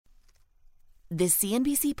This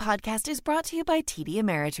CNBC podcast is brought to you by TD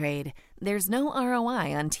Ameritrade. There's no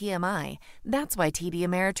ROI on TMI. That's why TD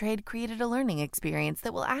Ameritrade created a learning experience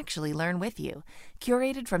that will actually learn with you.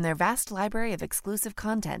 Curated from their vast library of exclusive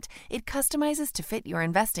content, it customizes to fit your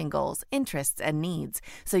investing goals, interests, and needs,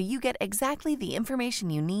 so you get exactly the information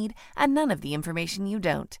you need and none of the information you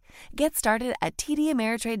don't. Get started at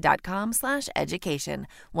tdameritrade.com/education.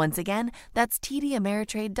 Once again, that's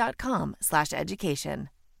tdameritrade.com/education.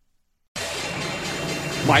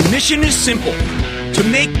 My mission is simple, to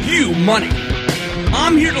make you money.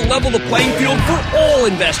 I'm here to level the playing field for all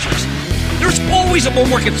investors. There's always a bull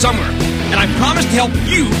market somewhere, and I promise to help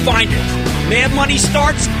you find it. Mad Money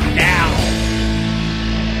starts now.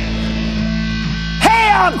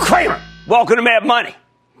 Hey, I'm Cramer. Welcome to Mad Money.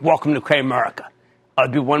 Welcome to Cramerica. I'll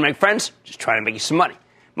be one of my friends, just trying to make you some money.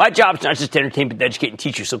 My job is not just to entertain, but to educate and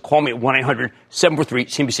teach you, so call me at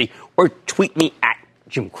 1-800-743-CNBC or tweet me at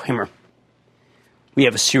Jim Cramer. We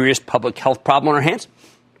have a serious public health problem on our hands.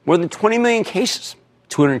 More than 20 million cases,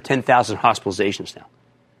 210,000 hospitalizations now,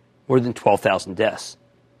 more than 12,000 deaths.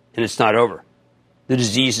 And it's not over. The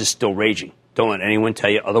disease is still raging. Don't let anyone tell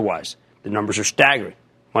you otherwise. The numbers are staggering,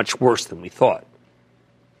 much worse than we thought.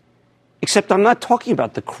 Except I'm not talking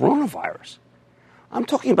about the coronavirus. I'm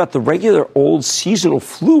talking about the regular old seasonal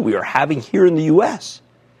flu we are having here in the U.S.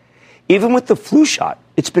 Even with the flu shot,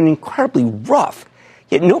 it's been incredibly rough.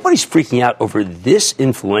 Yet nobody's freaking out over this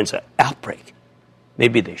influenza outbreak.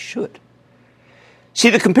 Maybe they should. See,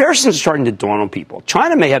 the comparisons are starting to dawn on people.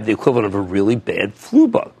 China may have the equivalent of a really bad flu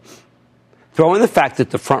bug. Throw in the fact that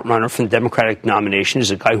the front runner for the Democratic nomination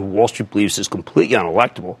is a guy who Wall Street believes is completely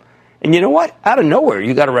unelectable. And you know what? Out of nowhere,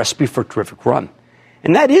 you got a recipe for a terrific run.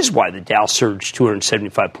 And that is why the Dow surged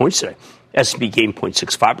 275 points today. S&P gained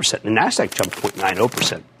 0.65%. And the NASDAQ jumped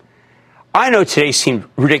 0.90%. I know today seemed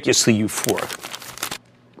ridiculously euphoric,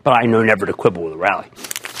 but I know never to quibble with a rally.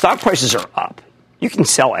 Stock prices are up. You can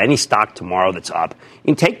sell any stock tomorrow that's up. You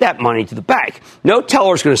can take that money to the bank. No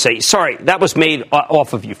teller is going to say, sorry, that was made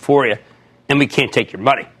off of euphoria, and we can't take your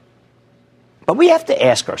money. But we have to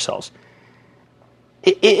ask ourselves,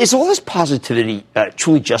 is all this positivity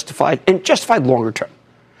truly justified, and justified longer term?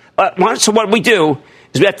 So what we do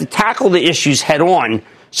is we have to tackle the issues head on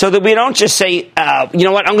so that we don't just say, you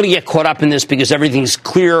know what, I'm going to get caught up in this because everything's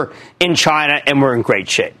clear in China and we're in great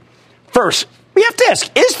shape. First, we have to ask,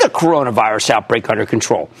 is the coronavirus outbreak under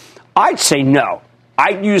control? I'd say no.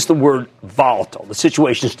 I'd use the word volatile. The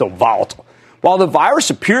situation is still volatile. While the virus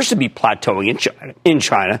appears to be plateauing in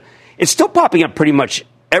China, it's still popping up pretty much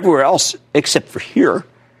everywhere else except for here.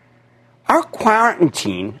 Our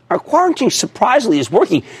quarantine surprisingly is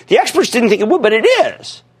working. The experts didn't think it would, but it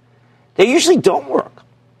is. They usually don't work.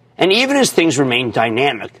 And even as things remain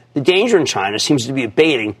dynamic, the danger in China seems to be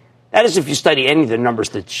abating. That is, if you study any of the numbers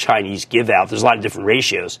that the Chinese give out, there's a lot of different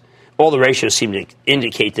ratios. All the ratios seem to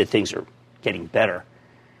indicate that things are getting better.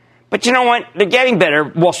 But you know what? They're getting better.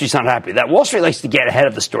 Wall Street's not happy with that. Wall Street likes to get ahead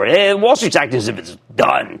of the story. Wall Street's acting as if it's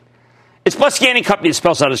done. It's plus scanning company that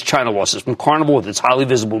spells out its China losses, from Carnival with its highly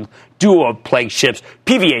visible duo of plague ships,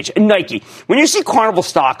 PVH and Nike. When you see Carnival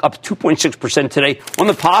stock up 2.6% today on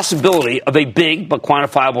the possibility of a big but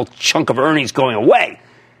quantifiable chunk of earnings going away,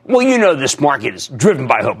 well, you know this market is driven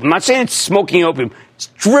by hope. I'm not saying it's smoking opium. It's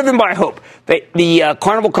driven by hope. The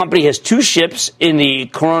Carnival company has two ships in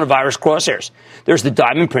the coronavirus crosshairs. There's the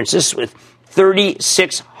Diamond Princess with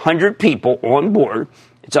 3,600 people on board.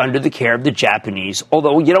 It's under the care of the Japanese.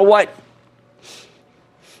 Although, you know what?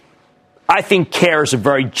 I think care is a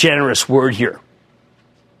very generous word here.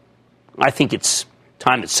 I think it's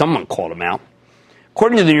time that someone called them out.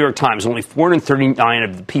 According to the New York Times, only 439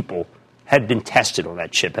 of the people had been tested on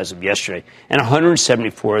that ship as of yesterday, and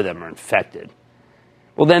 174 of them are infected.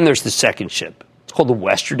 Well, then there's the second ship. It's called the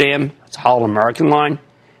Westerdam. It's a Holland American line.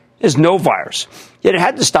 There's no virus, yet it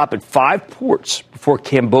had to stop at 5 ports before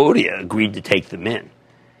Cambodia agreed to take them in.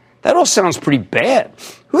 That all sounds pretty bad.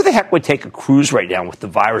 Who the heck would take a cruise right now with the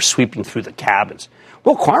virus sweeping through the cabins?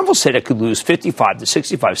 Well, Carnival said it could lose 55 to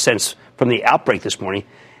 65 cents from the outbreak this morning.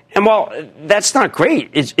 And while that's not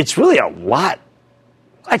great, it's really a lot,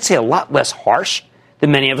 I'd say a lot less harsh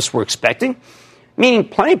than many of us were expecting, meaning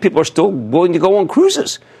plenty of people are still willing to go on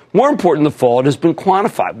cruises. More important, the fallout has been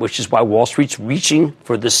quantified, which is why Wall Street's reaching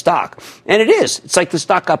for the stock. And it is. It's like the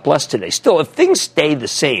stock got blessed today. Still, if things stay the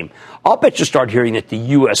same, I'll bet you'll start hearing that the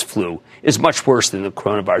U.S. flu is much worse than the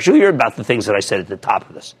coronavirus. You'll hear about the things that I said at the top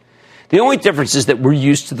of this. The only difference is that we're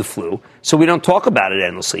used to the flu, so we don't talk about it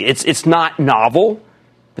endlessly. It's not novel,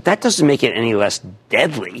 but that doesn't make it any less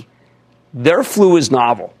deadly. Their flu is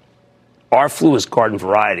novel. Our flu is garden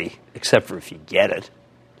variety, except for if you get it.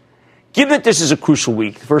 Given that this is a crucial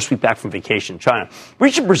week, the first week back from vacation in China,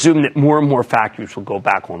 we should presume that more and more factories will go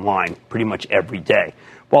back online pretty much every day.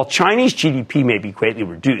 While Chinese GDP may be greatly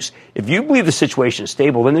reduced, if you believe the situation is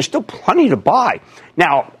stable, then there's still plenty to buy.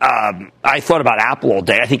 Now, I thought about Apple all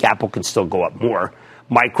day. I think Apple can still go up more.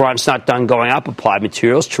 Micron's not done going up. Applied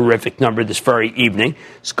Materials, terrific number this very evening.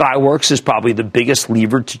 Skyworks is probably the biggest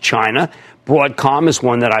lever to China. Broadcom is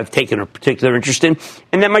one that I've taken a particular interest in.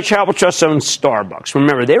 And then my Travel Trust owns Starbucks.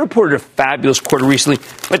 Remember, they reported a fabulous quarter recently,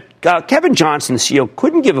 but Kevin Johnson, the CEO,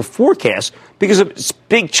 couldn't give a forecast because of its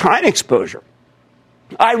big China exposure.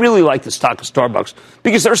 I really like the stock of Starbucks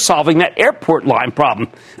because they're solving that airport line problem,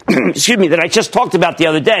 that I just talked about the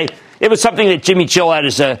other day. It was something that Jimmy Chill had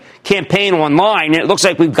as a campaign online, and it looks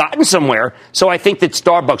like we've gotten somewhere. So I think that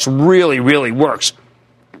Starbucks really, really works.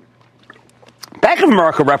 Bank of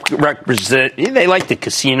America they like the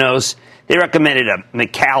casinos. They recommended a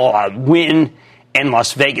Macau Wynn and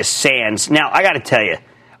Las Vegas Sands. Now, I got to tell you,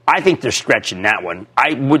 I think they're stretching that one.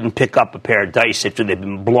 I wouldn't pick up a pair of dice after they've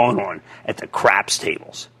been blown on at the craps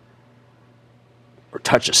tables. Or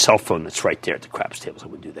touch a cell phone that's right there at the craps tables. I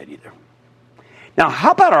wouldn't do that either. Now,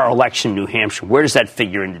 how about our election in New Hampshire? Where does that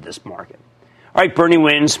figure into this market? All right, Bernie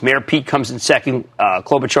wins. Mayor Pete comes in second.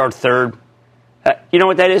 Klobuchar third. You know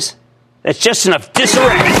what that is? That's just enough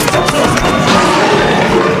disarray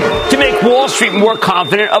to make Wall Street more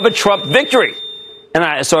confident of a Trump victory.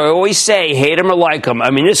 And so I always say, hate him or like him.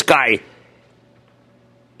 I mean, this guy,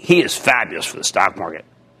 he is fabulous for the stock market,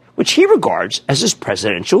 which he regards as his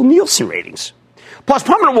presidential Nielsen ratings. Plus,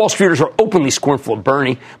 prominent Wall Streeters are openly scornful of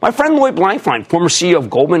Bernie. My friend Lloyd Blankfein, former CEO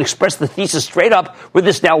of Goldman, expressed the thesis straight up with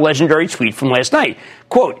this now legendary tweet from last night.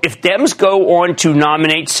 Quote, if Dems go on to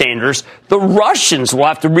nominate Sanders, the Russians will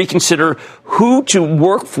have to reconsider who to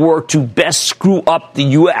work for to best screw up the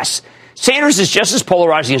U.S. Sanders is just as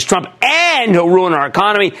polarizing as Trump, and he'll ruin our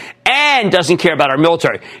economy, and doesn't care about our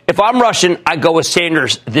military. If I'm Russian, I go with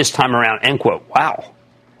Sanders this time around, end quote. Wow.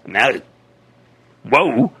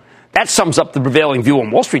 Whoa. That sums up the prevailing view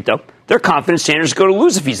on Wall Street, though. They're confident Sanders is going to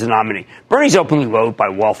lose if he's the nominee. Bernie's openly loathed by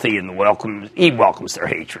wealthy, and he welcomes their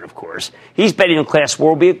hatred, of course. He's betting the class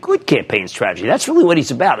war will be a good campaign strategy. That's really what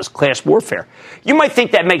he's about, is class warfare. You might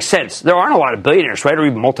think that makes sense. There aren't a lot of billionaires, right, or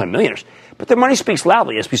even multimillionaires. But their money speaks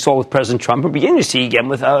loudly, as we saw with President Trump and beginning to see again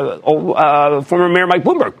with former Mayor Mike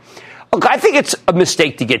Bloomberg. Look, I think it's a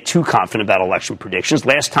mistake to get too confident about election predictions.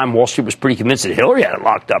 Last time, Wall Street was pretty convinced that Hillary had it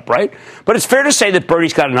locked up, right? But it's fair to say that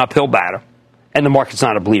Bernie's got an uphill battle, and the market's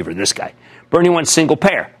not a believer in this guy. Bernie won single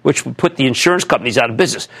payer, which would put the insurance companies out of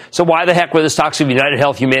business. So why the heck were the stocks of United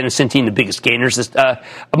Health, Humana, and Centene the biggest gainers,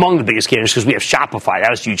 among the biggest gainers? Because we have Shopify. That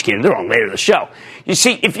was a huge gainer. They're on later in the show. You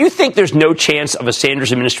see, if you think there's no chance of a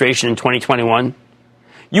Sanders administration in 2021,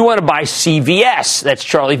 you want to buy CVS, that's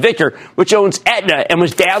Charlie Victor, which owns Aetna and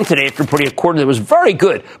was down today after reporting a quarter that was very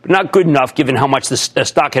good, but not good enough given how much the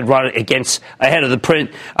stock had run ahead of the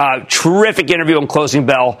print. Terrific interview on Closing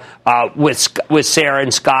Bell with Sarah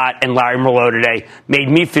and Scott and Larry Merlot today. Made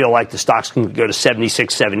me feel like the stocks can go to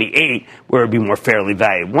 76, 78, where it would be more fairly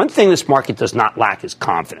valued. One thing this market does not lack is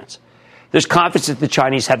confidence. There's confidence that the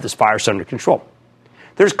Chinese have this virus under control.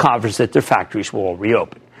 There's confidence that their factories will all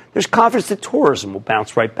reopen. There's confidence that tourism will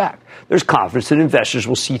bounce right back. There's confidence that investors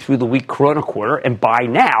will see through the weak corona quarter and buy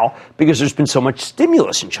now because there's been so much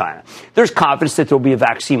stimulus in China. There's confidence that there will be a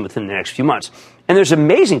vaccine within the next few months. And there's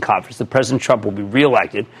amazing confidence that President Trump will be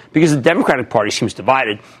reelected because the Democratic Party seems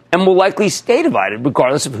divided and will likely stay divided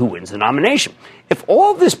regardless of who wins the nomination. If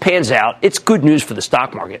all of this pans out, it's good news for the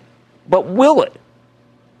stock market. But will it?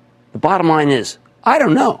 The bottom line is, I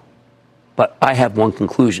don't know. But I have one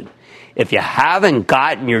conclusion. If you haven't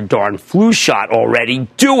gotten your darn flu shot already,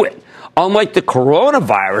 do it. Unlike the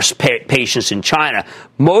coronavirus patients in China,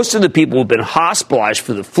 most of the people who have been hospitalized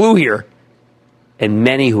for the flu here, and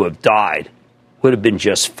many who have died, would have been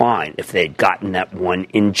just fine if they had gotten that one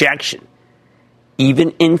injection. Even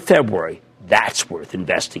in February, that's worth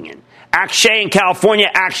investing in. Akshay in California.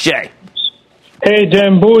 Akshay. Hey,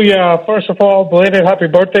 Jim, booyah. First of all, belated happy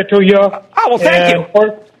birthday to you. Oh, well, thank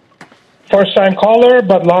you. First-time caller,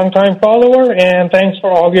 but long-time follower, and thanks for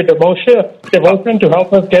all your devotion to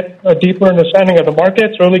help us get a deeper understanding of the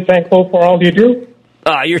markets. Really thankful for all you do.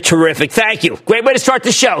 You're terrific. Thank you. Great way to start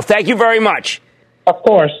the show. Thank you very much. Of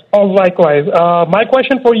course. Oh, likewise. My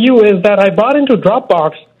question for you is that I bought into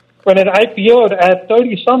Dropbox when it IPO'd at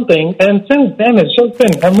 30-something, and since then it's just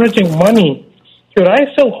been hemorrhaging money. Should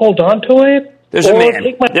I still hold on to it? There's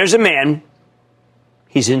a man.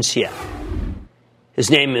 He's in Seattle. His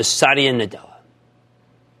name is Satya Nadella.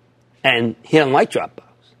 And he doesn't like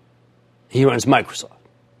Dropbox. He runs Microsoft.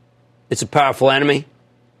 It's a powerful enemy.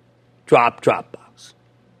 Drop Dropbox.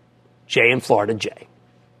 Jay in Florida. Jay.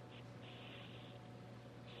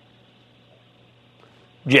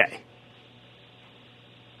 Jay.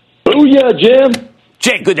 Booyah, Jim.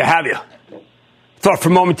 Jay, good to have you. Thought for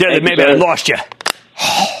a moment there that maybe I lost you.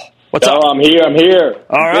 What's up? I'm here.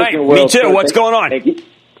 All right, me too. What's going on?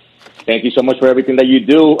 Thank you so much for everything that you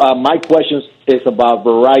do. My question is about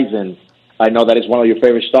Verizon. I know that is one of your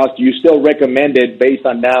favorite stocks. Do you still recommend it based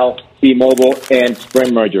on now T-Mobile and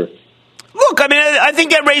Sprint merger? Look, I mean, I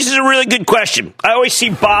think that raises a really good question. I always see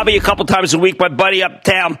Bobby a couple times a week, my buddy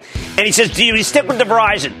uptown, and he says, do you stick with the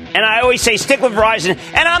Verizon? And I always say, stick with Verizon.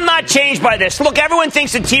 And I'm not changed by this. Look, everyone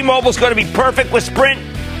thinks that T-Mobile is going to be perfect with Sprint.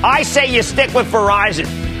 I say you stick with Verizon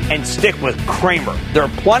and stick with Cramer. There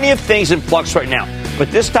are plenty of things in flux right now.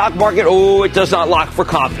 But this stock market, it does not lock for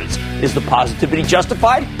confidence. Is the positivity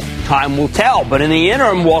justified? Time will tell. But in the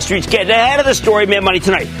interim, Wall Street's getting ahead of the story. Mad Money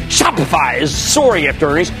tonight. Shopify is soaring after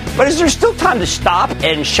earnings. But is there still time to stop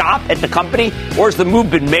and shop at the company? Or has the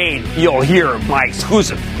move been made? You'll hear my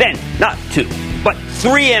exclusive. Then, not 2, but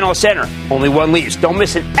 3 analysts enter. Only 1 leaves. Don't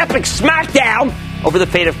miss an epic smackdown over the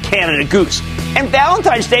fate of Canada Goose. And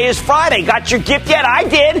Valentine's Day is Friday. Got your gift yet? I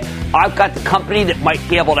did. I've got the company that might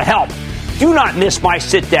be able to help. Do not miss my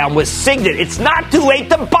sit down with Signet. It's not too late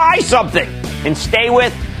to buy something. And stay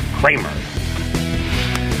with Cramer.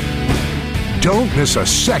 Don't miss a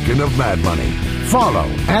second of Mad Money. Follow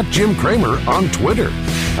 @Jim Cramer on Twitter.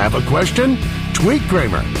 Have a question? Tweet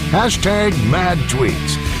Cramer.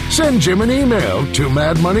 #MadTweets. Send Jim an email to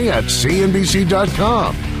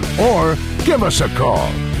madmoney@cnbc.com or give us a call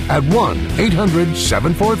at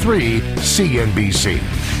 1-800-743-CNBC.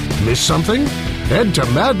 Miss something? Head to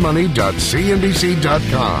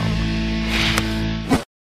madmoney.cnbc.com.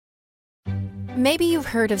 Maybe you've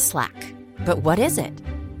heard of Slack, but what is it?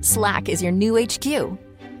 Slack is your new HQ.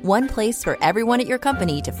 One place for everyone at your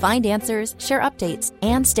company to find answers, share updates,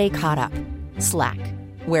 and stay caught up. Slack,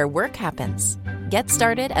 where work happens. Get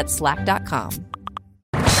started at slack.com.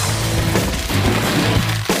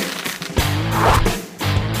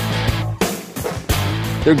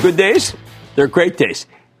 There are good days. There are great days.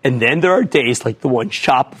 And then there are days like the one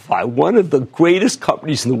Shopify, one of the greatest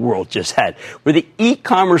companies in the world, just had, where the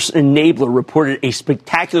e-commerce enabler reported a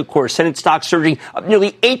spectacular quarter, sent its stock surging up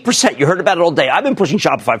nearly 8%. You heard about it all day. I've been pushing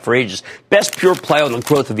Shopify for ages. Best pure play on the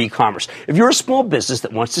growth of e-commerce. If you're a small business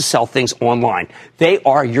that wants to sell things online, they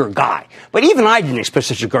are your guy. But even I didn't expect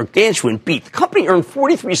such a gargantuan beat. The company earned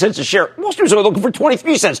 43 cents a share. Wall Street was only looking for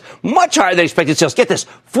 23 cents, much higher than expected sales. Get this,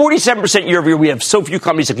 47% year over year. We have so few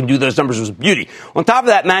companies that can do those numbers. It was a beauty. On top of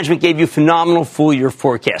that, management gave you a phenomenal full-year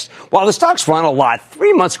forecast. While the stock's run a lot,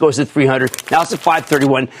 3 months ago it was at 300, now it's at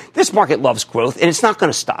 531. This market loves growth, and it's not going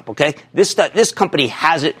to stop, okay? This company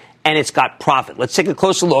has it, and it's got profit. Let's take a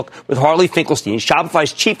closer look with Harley Finkelstein,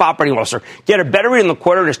 Shopify's Chief Operating Officer. Get a better read on the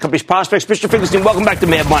quarter and his company's prospects. Mr. Finkelstein, welcome back to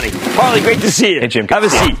Mad Money. Harley, great to see you. Hey, Jim. Have a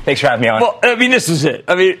seat. Thanks for having me on. Well, I mean, this is it.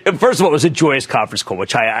 I mean, first of all, it was a joyous conference call,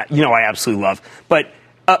 which I absolutely love. But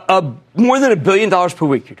more than $1 billion per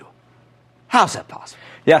week you're doing. How's that possible?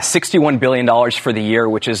 Yeah, $61 billion for the year,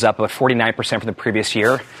 which is up 49% from the previous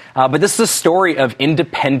year. But this is a story of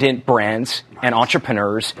independent brands and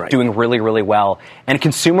entrepreneurs doing really, really well. And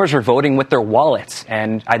consumers are voting with their wallets.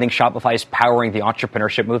 And I think Shopify is powering the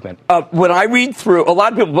entrepreneurship movement. When I read through, a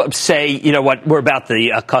lot of people say, you know what, we're about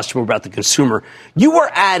the customer, we're about the consumer. You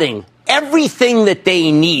are adding everything that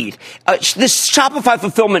they need. This Shopify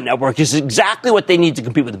fulfillment network is exactly what they need to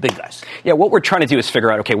compete with the big guys. Yeah, what we're trying to do is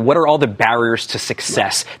figure out, okay, what are all the barriers to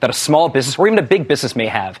success that a small business or even a big business may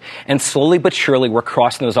have? And slowly but surely, we're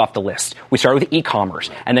crossing those off the list. We started with e-commerce,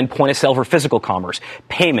 and then point of sale for physical commerce,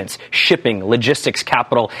 payments, shipping, logistics,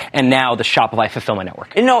 capital, and now the Shopify fulfillment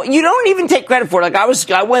network. You know, you don't even take credit for it.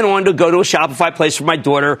 Like I went on to go to a Shopify place for my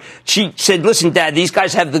daughter. She said, listen, Dad, these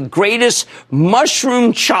guys have the greatest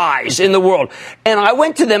mushroom chives in the world. And I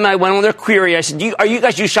went to them, I went on their query. I said, are you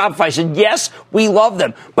guys use Shopify? I said, yes, we love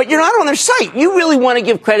them. But you're not on their site. You really want to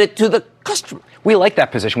give credit to the customer. We like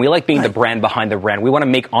that position. We like being the brand behind the brand. We want to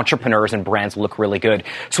make entrepreneurs and brands look really good.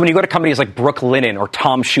 So when you go to companies like Brooklinen or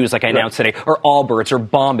Tom Shoes, like I announced today, or Allbirds or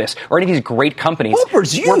Bombas, or any of these great companies,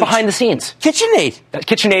 we're behind the scenes. KitchenAid.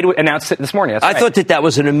 KitchenAid announced it this morning. That's I thought that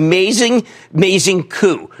was an amazing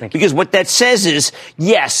coup. Because what that says is,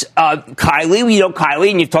 yes, Kylie, we know Kylie,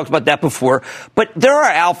 and you've talked about that before, but there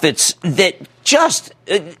are outfits that just,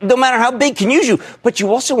 no matter how big, can use you, but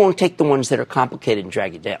you also won't take the ones that are complicated and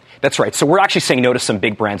drag you down. That's right. So we're actually saying no to some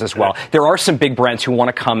big brands as well. There are some big brands who want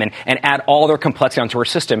to come in and add all their complexity onto our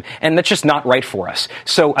system, and that's just not right for us.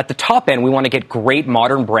 So at the top end, we want to get great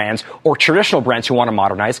modern brands or traditional brands who want to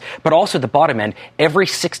modernize, but also at the bottom end, every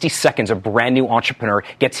 60 seconds, a brand new entrepreneur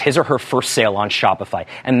gets his or her first sale on Shopify,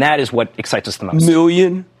 and that is what excites us the most.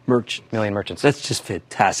 Million merchants. That's just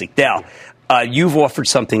fantastic. Now, you've offered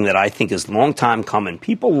something that I think is long time coming.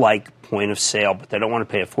 People like point of sale, but they don't want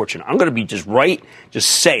to pay a fortune. I'm going to be just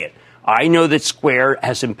say it. I know that Square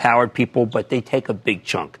has empowered people, but they take a big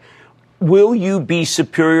chunk. Will you be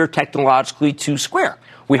superior technologically to Square?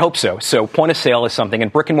 We hope so. So point of sale is something, and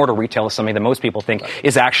brick and mortar retail is something that most people think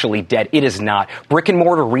is actually dead. It is not. Brick and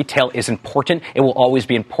mortar retail is important. It will always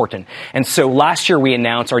be important. And so last year we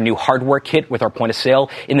announced our new hardware kit with our point of sale.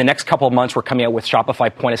 In the next couple of months, we're coming out with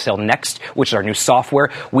Shopify Point of Sale Next, which is our new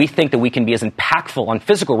software. We think that we can be as impactful on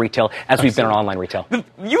physical retail as we've been on online retail.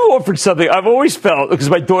 You offered something I've always felt, because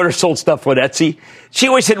my daughter sold stuff on Etsy. She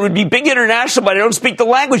always said it would be big international, but I don't speak the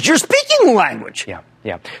language. You're speaking the language.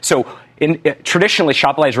 Yeah. So traditionally,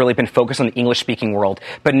 Shopify has really been focused on the English-speaking world,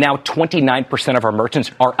 but now 29% of our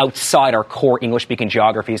merchants are outside our core English-speaking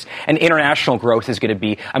geographies, and international growth is going to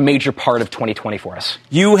be a major part of 2020 for us.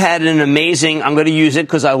 You had an amazing, I'm going to use it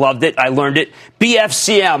because I loved it, I learned it,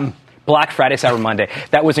 BFCM. Black Friday, Cyber Monday.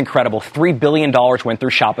 That was incredible. $3 billion went through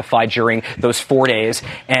Shopify during those 4 days,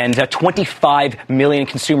 and 25 million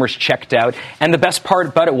consumers checked out. And the best part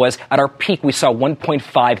about it was, at our peak, we saw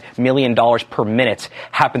 $1.5 million per minute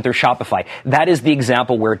happen through Shopify. That is the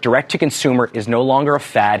example where direct-to-consumer is no longer a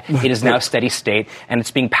fad. It is now steady state, and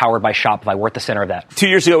it's being powered by Shopify. We're at the center of that. 2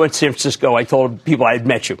 years ago in San Francisco, I told people I had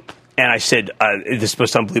met you. And I said, this is the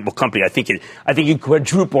most unbelievable company. I think you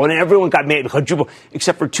quadruple. And everyone got mad quadruple,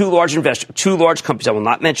 except for two large companies. I will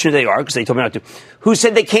not mention who they are because they told me not to, who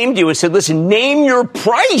said they came to you and said, listen, name your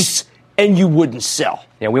price, and you wouldn't sell.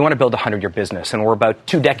 Yeah, we want to build a 100-year business, and we're about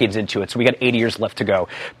 2 decades into it, so we got 80 years left to go.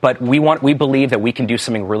 But we believe that we can do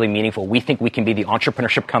something really meaningful. We think we can be the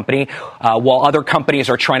entrepreneurship company. While other companies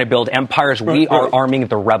are trying to build empires, we are arming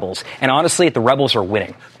the rebels. And honestly, the rebels are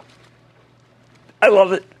winning. I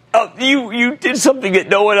love it. You did something that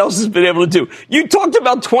no one else has been able to do. You talked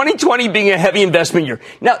about 2020 being a heavy investment year.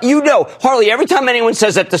 Now, Harley, every time anyone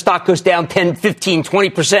says that the stock goes down 10, 15,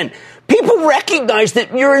 20%, people recognize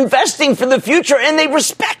that you're investing for the future, and they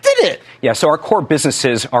respected it. Yeah, so our core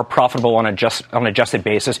businesses are profitable on an adjusted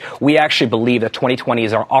basis. We actually believe that 2020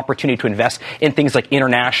 is our opportunity to invest in things like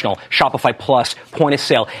international, Shopify Plus, point of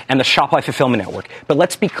sale, and the Shopify Fulfillment Network. But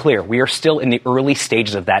let's be clear, we are still in the early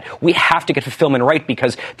stages of that. We have to get fulfillment right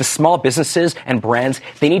because the small businesses and brands,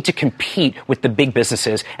 they need to compete with the big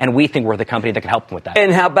businesses, and we think we're the company that can help them with that.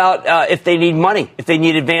 And how about if they need money, if they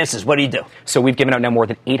need advances, what do you do? So we've given out now more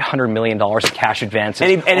than $800 million in cash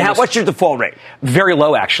advances. And what's your default rate? Very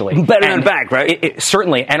low, actually. Better than a bank, right?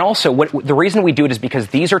 Certainly. And also, the reason we do it is because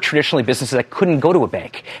these are traditionally businesses that couldn't go to a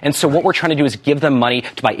bank. And so what we're trying to do is give them money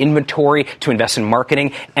to buy inventory, to invest in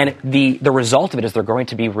marketing. And the result of it is they're going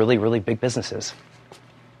to be really, really big businesses.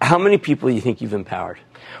 How many people do you think you've empowered?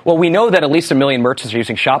 Well, we know that at least 1 million merchants are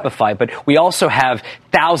using Shopify, but we also have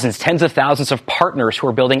thousands, tens of thousands of partners who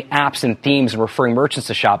are building apps and themes and referring merchants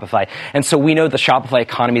to Shopify. And so we know the Shopify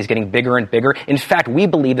economy is getting bigger and bigger. In fact, we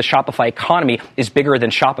believe the Shopify economy is bigger than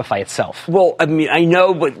Shopify itself. Well, I mean, I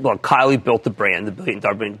know, but look, Kylie built the brand, the $1 billion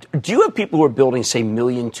brand. Do you have people who are building, say, 1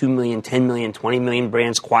 million, 2 million, 10 million, 20 million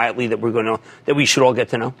brands quietly that we should all get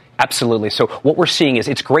to know? Absolutely. So what we're seeing is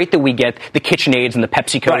it's great that we get the KitchenAids and the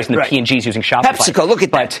PepsiCos and the P&Gs using Shopify. PepsiCo, look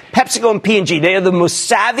at that. PepsiCo and P&G, they are the most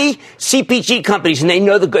savvy CPG companies, and they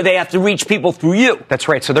know they have to reach people through you. That's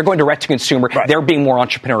right. So they're going direct to consumer. Right. They're being more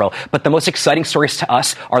entrepreneurial. But the most exciting stories to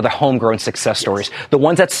us are the homegrown success stories. The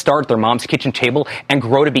ones that start their mom's kitchen table and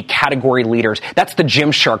grow to be category leaders. That's the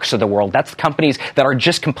Gymsharks of the world. That's the companies that are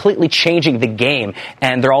just completely changing the game,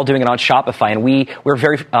 and they're all doing it on Shopify. And we're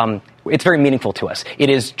very... it's very meaningful to us. It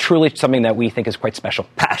is truly something that we think is quite special.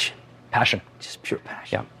 Passion. Just pure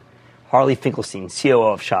passion. Yeah. Harley Finkelstein,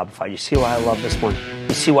 COO of Shopify. You see why I love this one?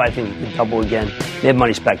 You see why I think you can double again? Mad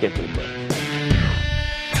Money's back there pretty quick.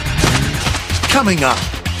 Coming up,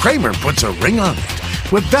 Cramer puts a ring on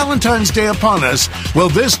it. With Valentine's Day upon us, will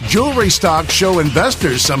this jewelry stock show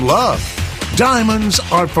investors some love? Diamonds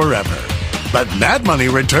are forever. But Mad Money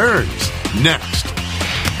returns next.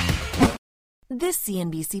 This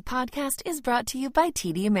CNBC podcast is brought to you by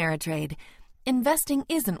TD Ameritrade. Investing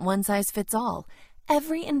isn't one size fits all.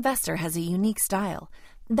 Every investor has a unique style.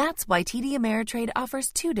 That's why TD Ameritrade offers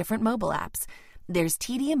 2 different mobile apps. There's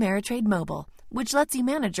TD Ameritrade Mobile, which lets you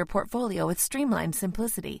manage your portfolio with streamlined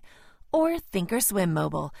simplicity. or Thinkorswim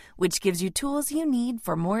Mobile, which gives you tools you need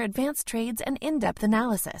for more advanced trades and in-depth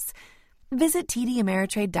analysis. Visit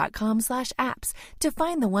tdameritrade.com/apps to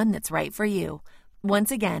find the one that's right for you.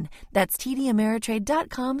 Once again, that's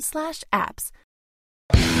tdameritrade.com/apps.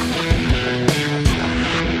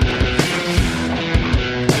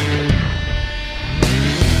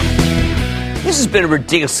 This has been a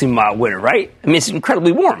ridiculously mild winter, right? I mean, it's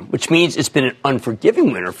incredibly warm, which means it's been an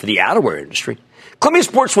unforgiving winter for the outerwear industry. Columbia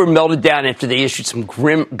Sportswear melted down after they issued some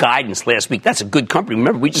grim guidance last week. That's a good company.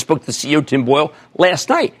 Remember, we just spoke to the CEO, Tim Boyle, last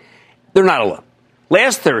night. They're not alone.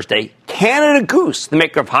 Last Thursday, Canada Goose, the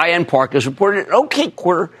maker of high-end parkas, reported an okay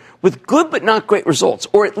quarter with good but not great results,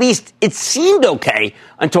 or at least it seemed okay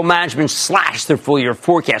until management slashed their full-year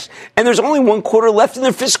forecast. And there's only one quarter left in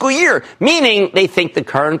their fiscal year, meaning they think the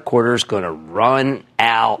current quarter is going to run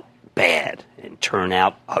out bad and turn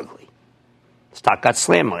out ugly. Stock got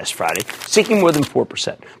slammed last Friday, sinking more than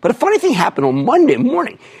 4%. But a funny thing happened on Monday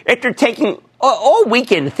morning. After taking all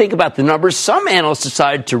weekend to think about the numbers, some analysts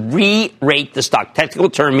decided to re-rate the stock. Technical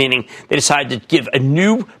term meaning they decided to give a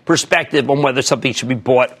new perspective on whether something should be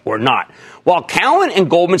bought or not. While Cowen and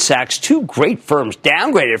Goldman Sachs, two great firms,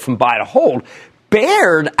 downgraded it from buy to hold,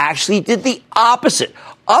 Baird actually did the opposite,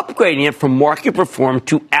 upgrading it from market perform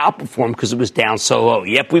to outperform because it was down so low.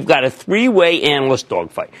 Yep, we've got a three-way analyst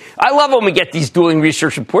dogfight. I love when we get these dueling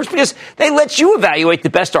research reports because they let you evaluate the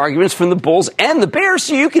best arguments from the bulls and the bears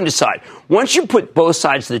so you can decide. Once you put both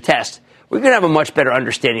sides to the test, we're going to have a much better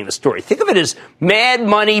understanding of the story. Think of it as Mad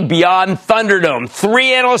Money beyond Thunderdome.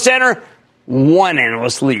 3 analysts enter, 1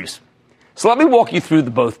 analyst leaves. So let me walk you through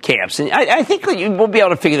the both camps, and I think we'll be able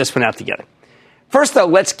to figure this one out together. First, though,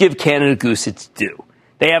 let's give Canada Goose its due.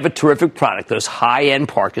 They have a terrific product. Those high-end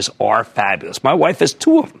parkas are fabulous. My wife has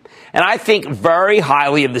 2 of them. And I think very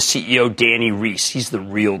highly of the CEO, Danny Reese. He's the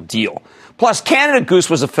real deal. Plus, Canada Goose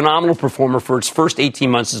was a phenomenal performer for its first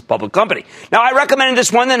 18 months as a public company. Now, I recommended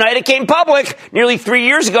this one the night it came public. Nearly 3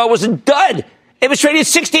 years ago, it was a dud. It was traded at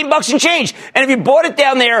 $16 and change. And if you bought it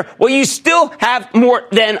down there, well, you still have more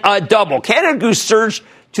than a double. Canada Goose surged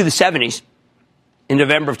to the 70s. In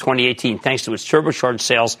November of 2018, thanks to its turbocharged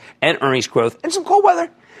sales and earnings growth and some cold weather.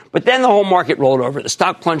 But then the whole market rolled over. The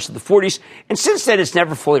stock plunged to the 40s, and since then it's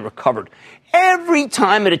never fully recovered. Every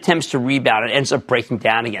time it attempts to rebound, it ends up breaking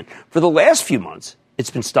down again. For the last few months,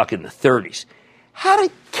 it's been stuck in the 30s. How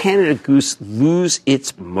did Canada Goose lose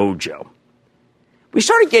its mojo? We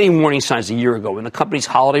started getting warning signs a year ago when the company's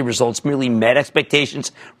holiday results merely met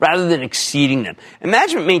expectations rather than exceeding them. And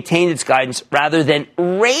management maintained its guidance rather than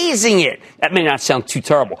raising it. That may not sound too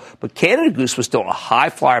terrible, but Canada Goose was still a high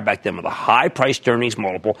flyer back then with a high-priced earnings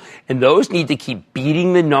multiple, and those need to keep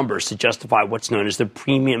beating the numbers to justify what's known as the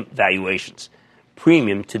premium valuations,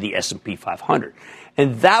 premium to the S&P 500.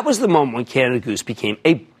 And that was the moment when Canada Goose became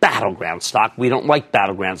a battleground stock. We don't like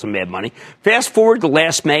battlegrounds in Mad Money. Fast forward to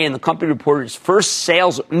last May, and the company reported its first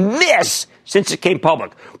sales miss since it came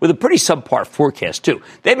public, with a pretty subpar forecast, too.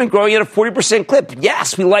 They've been growing at a 40% clip.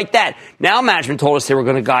 Yes, we like that. Now management told us they were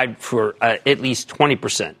going to guide for at least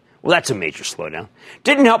 20%. Well, that's a major slowdown.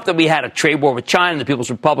 Didn't help that we had a trade war with China, and the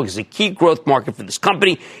People's Republic is a key growth market for this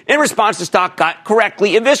company. In response, the stock got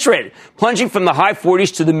correctly eviscerated, plunging from the high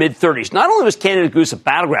 40s to the mid-30s. Not only was Canada Goose a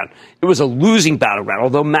battleground, it was a losing battleground,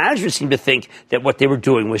 although management seemed to think that what they were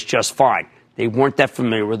doing was just fine. They weren't that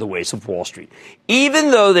familiar with the ways of Wall Street.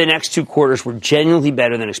 Even though the next 2 quarters were genuinely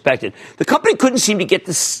better than expected, the company couldn't seem to get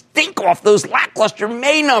the stink off those lackluster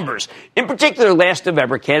May numbers. In particular, last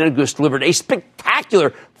November, Canada Goose delivered a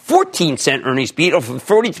spectacular 14-cent earnings beat off of a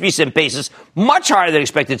 43-cent basis, much higher than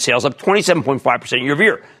expected sales, up 27.5% year over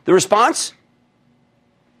year. The response?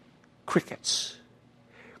 Crickets.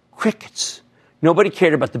 Crickets. Nobody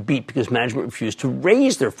cared about the beat because management refused to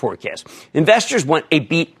raise their forecast. Investors want a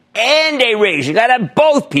beat and a raise. You got to have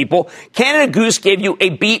both, people. Canada Goose gave you a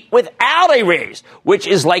beat without a raise, which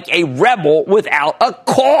is like a rebel without a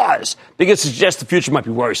cause, because it suggests the future might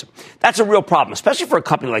be worrisome. That's a real problem, especially for a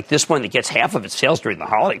company like this one that gets half of its sales during the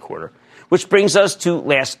holiday quarter, which brings us to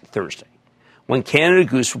last Thursday, when Canada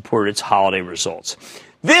Goose reported its holiday results.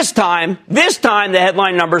 This time, the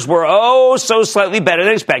headline numbers were, so slightly better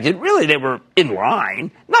than expected. Really, they were in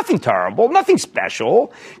line. Nothing terrible, nothing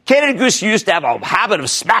special. Canada Goose used to have a habit of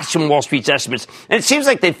smashing Wall Street's estimates, and it seems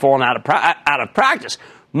like they've fallen out of practice.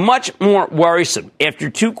 Much more worrisome.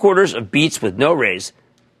 After 2 quarters of beats with no raise,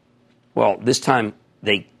 well, this time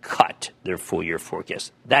they cut their full-year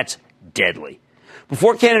forecast. That's deadly.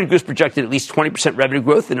 Before, Canada Goose projected at least 20% revenue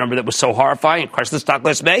growth, the number that was so horrifying and crushed the stock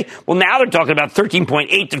last May. Well, now they're talking about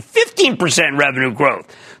 13.8 to 15% revenue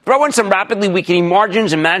growth. Throw in some rapidly weakening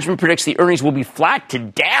margins, and management predicts the earnings will be flat to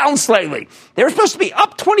down slightly. They were supposed to be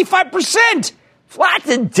up 25%. Flat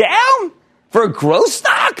to down for a growth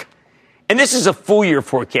stock? And this is a full-year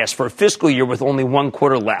forecast for a fiscal year with only one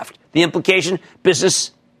quarter left. The implication,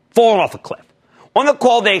 business falling off a cliff. On the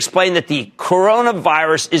call, they explained that the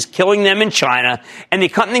coronavirus is killing them in China, and the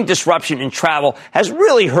accompanying disruption in travel has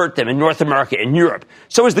really hurt them in North America and Europe.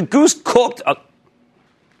 So is the goose cooked?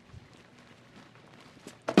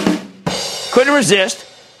 Couldn't resist,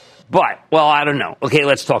 but, well, I don't know. Okay,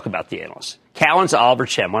 let's talk about the analysts. Cowen's Oliver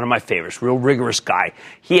Chen, one of my favorites, real rigorous guy.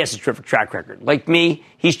 He has a terrific track record. Like me,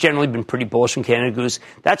 he's generally been pretty bullish on Canada Goose.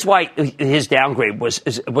 That's why his downgrade was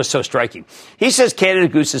so striking. He says Canada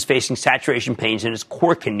Goose is facing saturation pains in its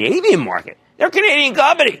core Canadian market. They're a Canadian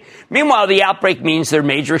company. Meanwhile, the outbreak means their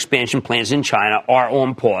major expansion plans in China are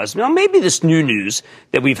on pause. Now, maybe this new news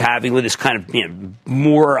that we've having with this kind of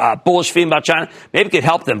more bullish feeling about China, maybe could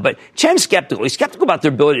help them. But Chen's skeptical. He's skeptical about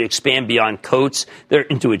their ability to expand beyond coats. They're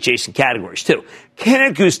into adjacent categories, too.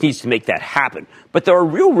 Canada Goose needs to make that happen. But there are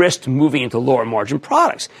real risks to moving into lower margin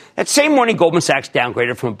products. That same morning, Goldman Sachs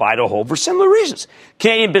downgraded from a buy to hold for similar reasons.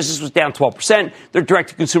 Canadian business was down 12%. Their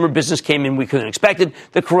direct-to-consumer business came in weaker than expected.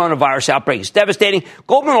 The coronavirus outbreak is devastating.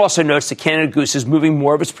 Goldman also notes that Canada Goose is moving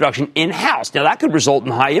more of its production in-house. Now, that could result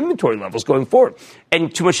in high inventory levels going forward.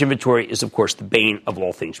 And too much inventory is, of course, the bane of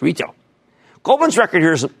all things retail. Goldman's record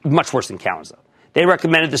here is much worse than Cowen's, though. They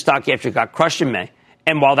recommended the stock after it got crushed in May.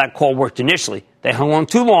 And while that call worked initially, they hung on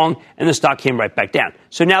too long, and the stock came right back down.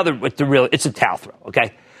 So now it's a towel throw,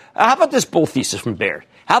 okay? How about this bull thesis from Baird?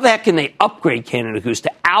 How the heck can they upgrade Canada Goose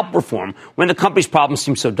to outperform when the company's problems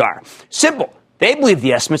seem so dire? Simple. They believe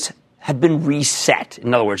the estimates have been reset.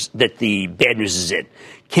 In other words, that the bad news is in.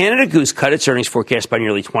 Canada Goose cut its earnings forecast by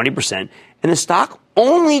nearly 20%, and the stock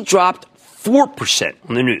only dropped 4%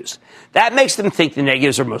 on the news. That makes them think the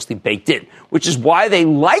negatives are mostly baked in, which is why they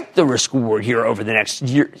like the risk reward here over the next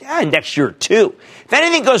year or two. If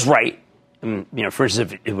anything goes right, for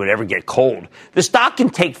instance, if it would ever get cold, the stock can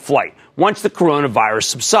take flight once the coronavirus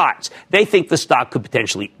subsides. They think the stock could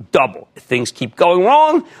potentially double. If things keep going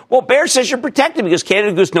wrong, well, Baird says you're protected because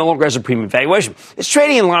Canada Goose no longer has a premium valuation. It's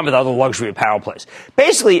trading in line with other luxury apparel plays.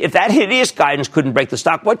 Basically, if that hideous guidance couldn't break the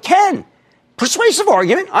stock, what can? Persuasive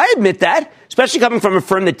argument. I admit that, especially coming from a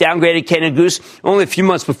firm that downgraded Canada Goose only a few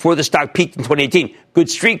months before the stock peaked in 2018.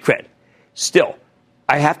 Good street cred. Still,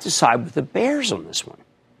 I have to side with the Bears on this one.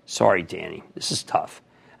 Sorry, Danny. This is tough.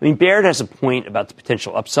 I mean, Baird has a point about the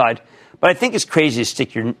potential upside, but I think it's crazy to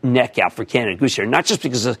stick your neck out for Canada Goose here, not just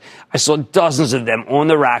because I saw dozens of them on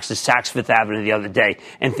the racks at Saks Fifth Avenue the other day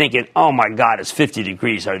and thinking, oh, my God, it's 50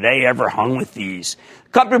 degrees. Are they ever hung with these?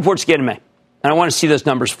 Company reports again in May. And I want to see those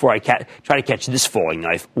numbers before I try to catch this falling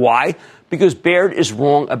knife. Why? Because Baird is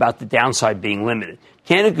wrong about the downside being limited.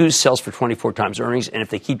 Canada Goose sells for 24 times earnings, and if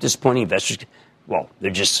they keep disappointing investors, well,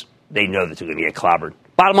 they know that they're going to get clobbered.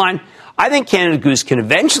 Bottom line, I think Canada Goose can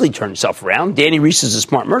eventually turn itself around. Danny Reese is a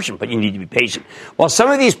smart merchant, but you need to be patient. While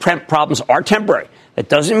some of these problems are temporary, that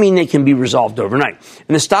doesn't mean they can be resolved overnight.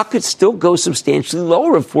 And the stock could still go substantially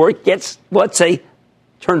lower before it gets, let's say,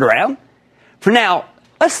 turned around. For now,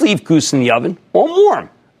 let's leave Goose in the oven on warm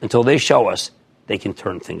until they show us they can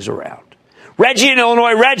turn things around. Reggie in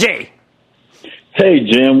Illinois. Reggie. Hey,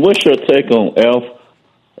 Jim, what's your take on ELF?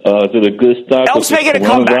 To the good stock? ELF's making a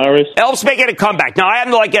comeback. ELF's making a comeback. Now, I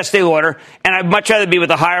happen to like Estee Lauder, and I'd much rather be with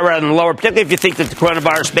the higher rather than the lower, particularly if you think that the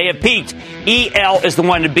coronavirus may have peaked. EL is the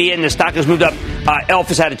one to be in. The stock has moved up. ELF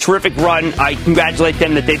has had a terrific run. I congratulate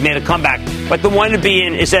them that they've made a comeback. But the one to be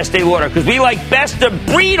in is Estee Lauder, because we like best of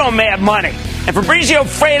breed on Mad Money. And Fabrizio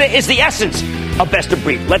Freda is the essence of best of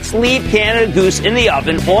breed. Let's leave Canada Goose in the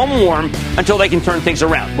oven on warm until they can turn things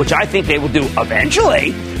around, which I think they will do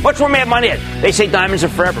eventually. What's more Mad Money in? They say diamonds are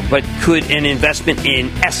forever, but could an investment in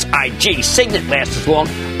SIG, Signet, last as long?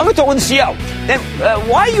 I'm going to talk with the CEO. Then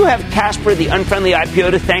why you have Casper, the unfriendly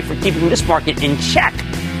IPO, to thank for keeping this market in check?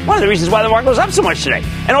 One of the reasons why the market goes up so much today.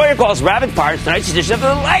 And all your calls rapid fire tonight's edition of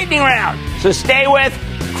the Lightning Round. So stay with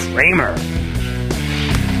Cramer.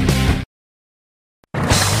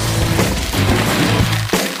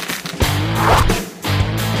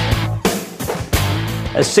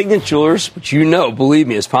 As Signet Jewelers, which you know, believe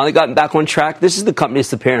me, has finally gotten back on track, this is the company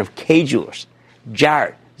that's the parent of Kay Jewelers,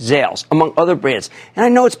 Jared, Zales, among other brands. And I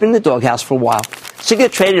know it's been in the doghouse for a while.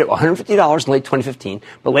 Signet traded at $150 in late 2015,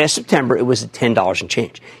 but last September it was at $10 and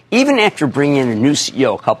change. Even after bringing in a new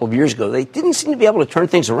CEO a couple of years ago, they didn't seem to be able to turn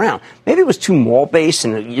things around. Maybe it was too mall-based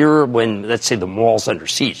in a year when, let's say, the mall's under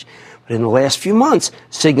siege. But But in the last few months,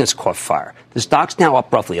 Signet's caught fire. The stock's now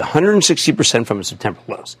up roughly 160% from its September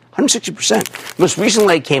lows. 160%. Most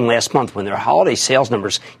recently, it came last month when their holiday sales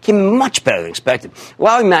numbers came much better than expected,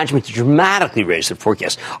 allowing management to dramatically raise their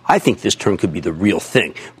forecast. I think this turn could be the real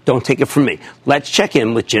thing. Don't take it from me. Let's check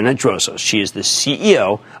in with Jenna Drosos. She is the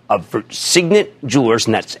CEO of Signet Jewelers,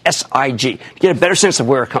 and that's SIG, to get a better sense of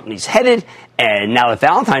where our company's headed. And now that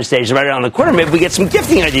Valentine's Day is right around the corner, maybe we get some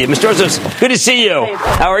gifting ideas. Mr. Drosos, good to see you.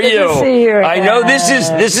 How are you? Good to see you. I know this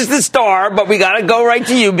is the star, but we got to go right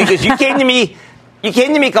to you because you came to me. You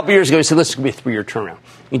came to me a couple years ago and said, listen, it's going to be a 3-year turnaround.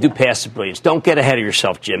 You do passive brilliance. Don't get ahead of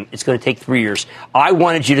yourself, Jim. It's going to take 3 years. I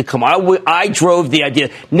wanted you to come. I drove the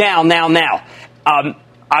idea. Now.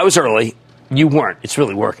 I was early. You weren't. It's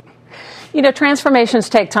really working. You know, transformations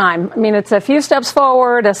take time. I mean, it's a few steps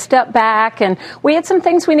forward, a step back, and we had some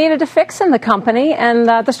things we needed to fix in the company, and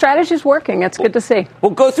the strategy's working. It's good to see.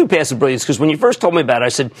 We'll go through passive brilliance, because when you first told me about it, I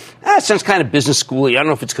said, it sounds kind of business schooly. I don't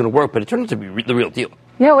know if it's going to work, but it turned out to be the real deal.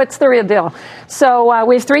 Yeah, it's the real deal. So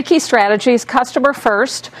we have 3 key strategies: customer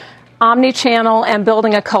first, omni-channel, and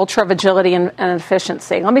building a culture of agility and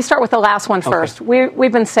efficiency. Let me start with the last one first. Okay.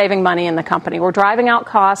 We've been saving money in the company. We're driving out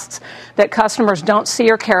costs that customers don't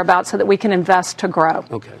see or care about so that we can invest to grow.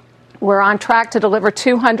 Okay. We're on track to deliver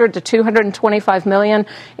 $200 to $225 million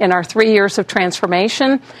in our 3 years of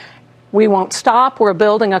transformation. We won't stop. We're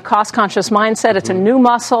building a cost-conscious mindset. It's a new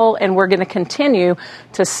muscle, and we're going to continue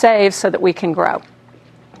to save so that we can grow.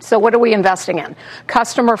 So what are we investing in?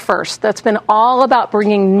 Customer first. That's been all about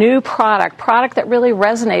bringing new product that really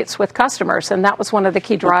resonates with customers, and that was one of the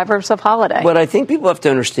key drivers of holiday. But I think people have to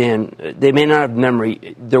understand, they may not have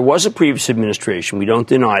memory. There was a previous administration. We don't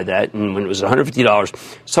deny that. And when it was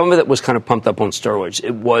 $150, some of it was kind of pumped up on steroids.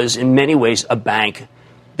 It was, in many ways, a bank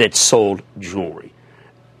that sold jewelry.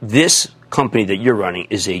 This company that you're running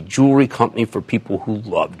is a jewelry company for people who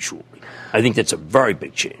love jewelry. I think that's a very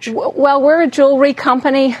big change. Well, we're a jewelry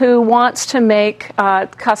company who wants to make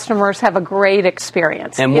customers have a great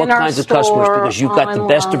experience. And what kinds of customers? Because you've got the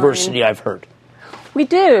best diversity I've heard. We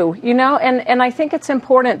do, you know, and I think it's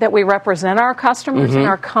important that we represent our customers in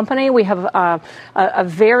our company. We have a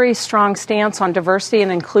very strong stance on diversity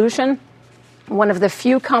and inclusion. One of the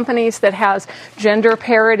few companies that has gender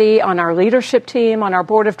parity on our leadership team, on our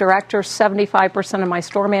board of directors. 75% of my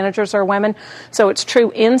store managers are women. So it's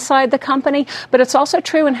true inside the company, but it's also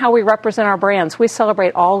true in how we represent our brands. We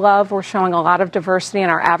celebrate all love. We're showing a lot of diversity in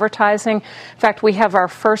our advertising. In fact, we have our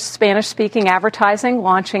first Spanish-speaking advertising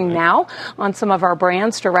launching now on some of our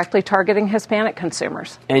brands directly targeting Hispanic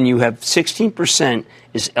consumers. And you have 16%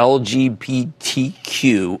 is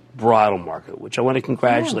LGBTQ bridal market, which I want to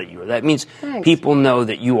congratulate you. That means people know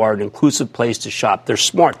that you are an inclusive place to shop. They're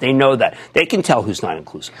smart. They know that. They can tell who's not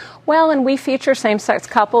inclusive. Well, and we feature same-sex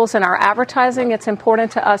couples in our advertising. It's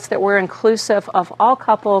important to us that we're inclusive of all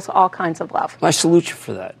couples, all kinds of love. I salute you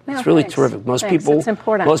for that. Yeah, it's really terrific. Most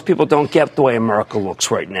people don't get the way America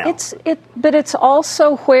looks right now. But it's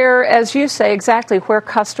also where, as you say, exactly where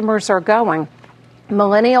customers are going.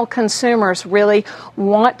 Millennial consumers really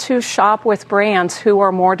want to shop with brands who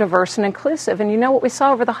are more diverse and inclusive. And you know what we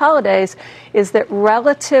saw over the holidays is that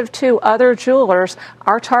relative to other jewelers,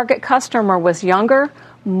 our target customer was younger,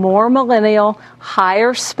 more millennial,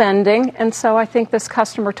 higher spending. And so I think this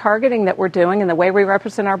customer targeting that we're doing and the way we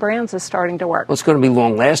represent our brands is starting to work. Well, it's going to be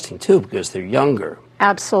long-lasting, too, because they're younger.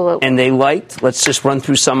 Absolutely. And they let's just run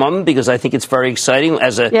through some of them because I think it's very exciting.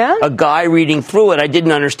 As a guy reading through it, I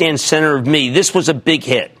didn't understand Center of Me. This was a big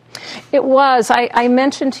hit. It was. I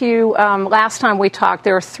mentioned to you last time we talked,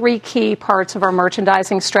 there are 3 key parts of our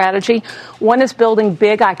merchandising strategy. One is building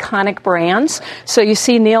big, iconic brands. So you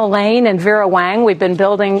see Neil Lane and Vera Wang. We've been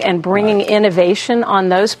building and bringing innovation on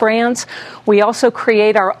those brands. We also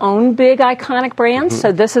create our own big, iconic brands.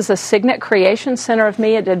 So this is a Signet creation. Center of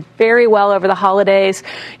Me. It did very well over the holidays.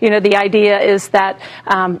 You know, the idea is that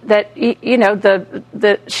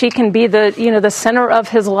she can be the center of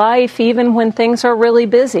his life even when things are really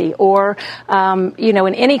busy. Or,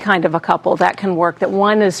 in any kind of a couple that can work, that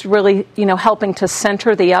one is really, helping to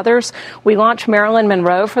center the others. We launched Marilyn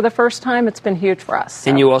Monroe for the first time. It's been huge for us.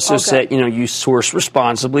 And you also said, you source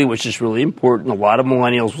responsibly, which is really important. A lot of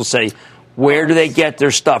millennials will say, where do they get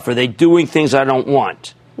their stuff? Are they doing things I don't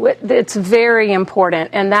want? It's very important,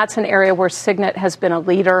 and that's an area where Signet has been a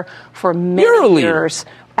leader for many years.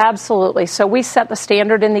 Absolutely. So we set the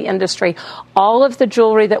standard in the industry. All of the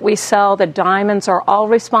jewelry that we sell, the diamonds, are all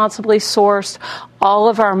responsibly sourced. All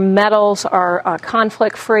of our metals are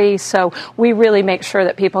conflict-free. So we really make sure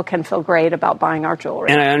that people can feel great about buying our jewelry.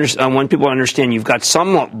 And I want people to understand you've got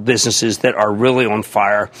some businesses that are really on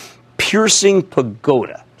fire. Piercing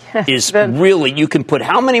Pagoda. is really, you can put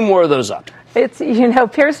how many more of those up? It's,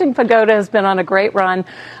 Piercing Pagoda has been on a great run.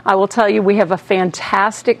 I will tell you, we have a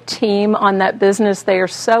fantastic team on that business. They are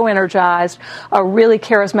so energized, a really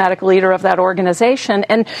charismatic leader of that organization.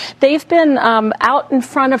 And they've been out in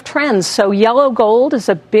front of trends. So yellow gold is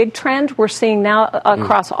a big trend we're seeing now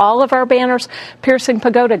across all of our banners. Piercing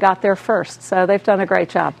Pagoda got there first. So they've done a great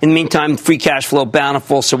job. In the meantime, free cash flow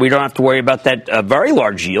bountiful, so we don't have to worry about that very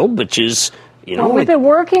large yield, which is... we've been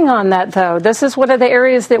working on that, though. This is one of the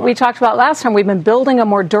areas that we talked about last time. We've been building a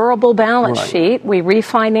more durable balance sheet. We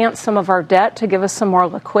refinanced some of our debt to give us some more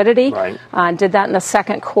liquidity. Did that in the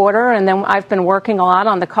second quarter. And then I've been working a lot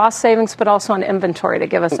on the cost savings, but also on inventory to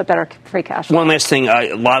give us a better free cash flow. One last thing,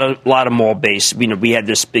 a lot of mall base. We had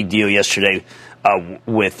this big deal yesterday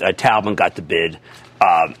with Taubman got the bid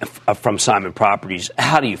from Simon Properties.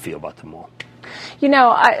 How do you feel about the mall?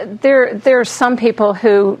 There are some people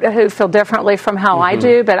who feel differently from how I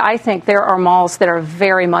do, but I think there are malls that are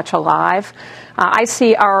very much alive. I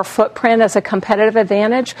see our footprint as a competitive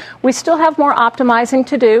advantage. We still have more optimizing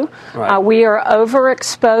to do. We are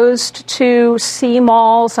overexposed to C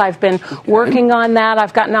malls. I've been working on that.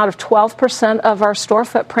 I've gotten out of 12% of our store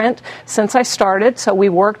footprint since I started. So we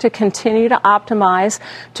work to continue to optimize,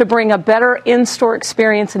 to bring a better in-store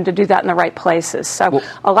experience and to do that in the right places. So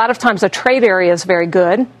a lot of times a trade area is very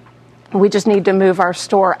good. We just need to move our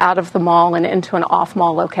store out of the mall and into an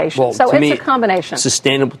off-mall location. So it's a combination.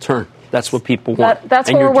 Sustainable turn. That's what people want.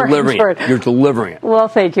 That's what we're working for. You're delivering it. Well,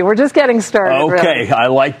 thank you. We're just getting started. Okay, really. I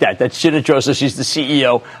like that. That's Shina Drosa. She's the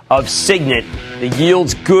CEO of Signet. The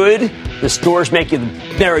yield's good. The store's making a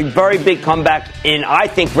very, very big comeback in, I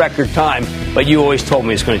think, record time. But you always told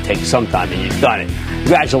me it's going to take some time, and you've done it.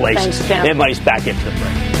 Congratulations. Thanks, Jim. Everybody's back into the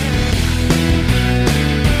break.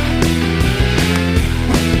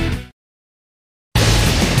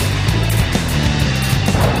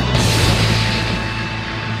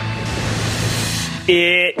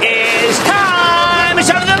 It is time. It's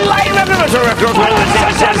time for the lightning round.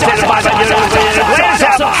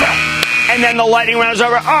 And then the lightning round is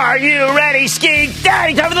over. Are you ready, Ski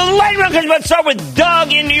Daddy? Time for the lightning round. Because let's start with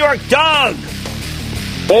Doug in New York. Doug.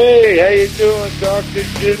 Hey, how you doing, Dr.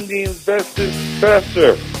 Jim, the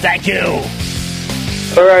investor? Thank you.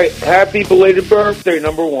 All right, happy belated birthday,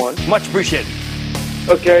 number one. Much appreciated.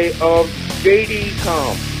 Okay,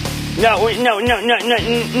 JD.com. No.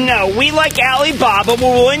 We like Alibaba.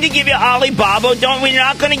 We're willing to give you Alibaba. We're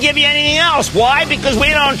not going to give you anything else. Why? Because we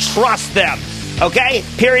don't trust them. Okay?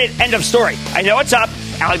 Period. End of story. I know it's up.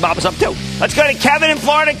 Alibaba's up too. Let's go to Kevin in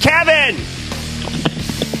Florida. Kevin.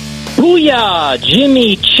 Booyah,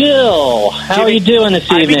 Jimmy Chill. How are you doing this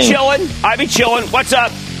evening? I be chilling. What's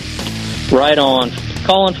up? Right on.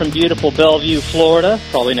 Calling from beautiful Bellevue, Florida.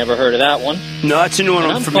 Probably never heard of that one. No, that's a new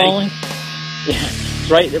one for me. Yeah.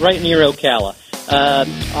 Right near Ocala.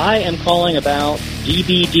 I am calling about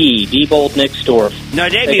DBD, Diebold Nixdorf. No,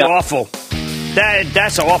 they'd be awful.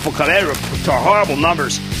 That's an awful company. They're horrible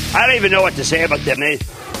numbers. I don't even know what to say about them.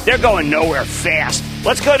 They're going nowhere fast.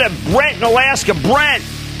 Let's go to Brent in Alaska. Brent.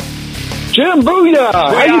 Jim, booyah.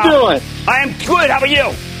 How you doing? I am good. How about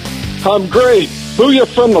you? I'm great. Booyah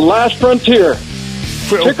from the last frontier.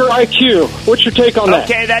 Ticker IQ. What's your take on that?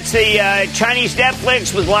 Okay, that's the Chinese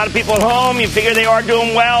Netflix with a lot of people at home. You figure they are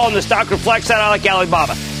doing well, and the stock reflects that. I like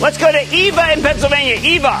Alibaba. Let's go to Eva in Pennsylvania.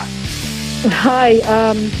 Eva. Hi.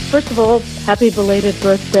 First of all, happy belated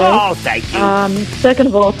birthday. Oh, thank you. Second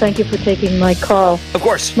of all, thank you for taking my call. Of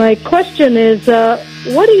course. My question is,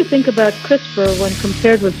 what do you think about CRISPR when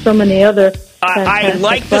compared with so many other I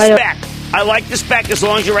like the spec. I like the spec as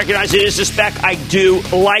long as you recognize it is a spec. I do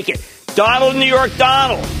like it. Donald, New York.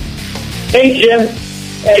 Donald. Hey, Jim.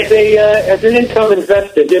 As an income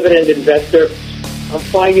investor, dividend investor, I'm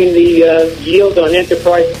finding the yield on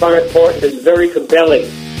Enterprise Smart Port is very compelling.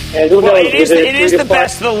 And who knows, it is the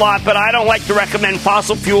best of the lot, but I don't like to recommend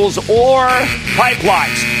fossil fuels or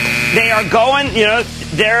pipelines. They are going,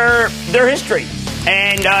 their history.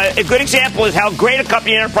 And a good example is how great a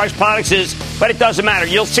company Enterprise Products is, but it doesn't matter.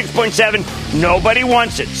 Yield 6.7, nobody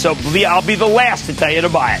wants it. So I'll be the last to tell you to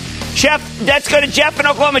buy it. Jeff, let's go to Jeff in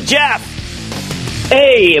Oklahoma. Jeff.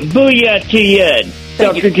 Hey, booyah to you,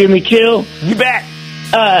 Dr. Jimmy Chill. You bet.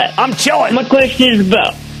 I'm chilling. My question is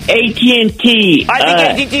about AT&T. I think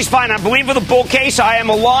AT&T's fine. I believe with the bull case. I am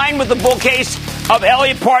aligned with the bull case of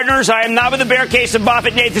Elliott Partners. I am not with the bear case of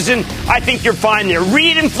Buffett Nathanson. I think you're fine there.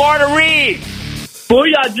 Reed in Florida. Reed.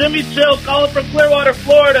 Booyah, Jimmy Chill, calling from Clearwater,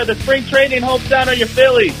 Florida, the spring training hometown of your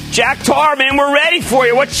Phillies. Jack Tarr, man, we're ready for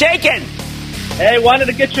you. What's shaking? Hey, wanted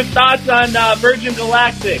to get your thoughts on Virgin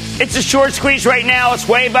Galactic. It's a short squeeze right now. It's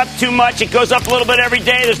wave up too much. It goes up a little bit every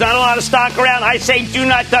day. There's not a lot of stock around. I say do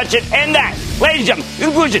not touch it. And that, ladies and gentlemen,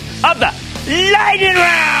 conclusion of the Lightning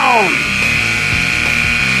Round.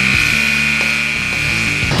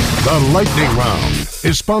 The Lightning Round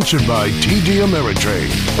is sponsored by TD Ameritrade.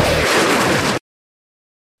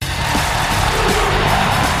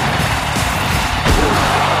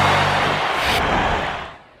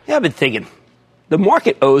 Yeah, I've been thinking, the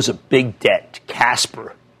market owes a big debt to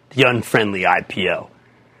Casper, the unfriendly IPO.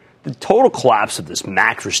 The total collapse of this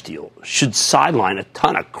mattress deal should sideline a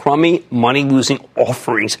ton of crummy, money-losing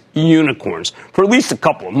offerings unicorns for at least a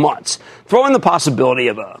couple of months. Throw in the possibility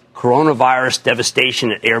of a coronavirus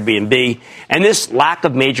devastation at Airbnb, and this lack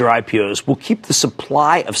of major IPOs will keep the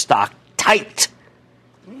supply of stock tight.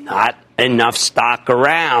 Not enough stock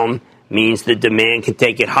around means the demand can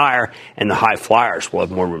take it higher, and the high flyers will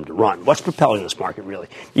have more room to run. What's propelling this market, really?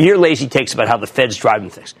 You hear lazy takes about how the Fed's driving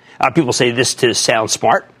things. People say this to sound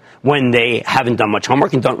smart when they haven't done much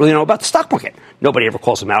homework and don't really know about the stock market. Nobody ever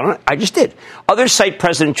calls them out on it. I just did. Others cite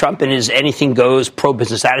President Trump and his anything-goes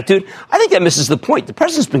pro-business attitude. I think that misses the point. The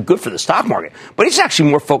president's been good for the stock market, but he's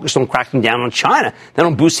actually more focused on cracking down on China than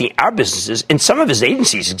on boosting our businesses, and some of his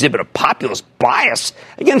agencies exhibit a populist bias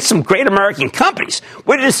against some great American companies.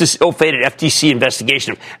 What is this ill-fated FTC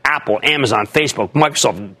investigation of Apple, Amazon, Facebook,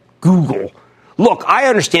 Microsoft, Google? Look, I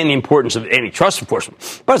understand the importance of antitrust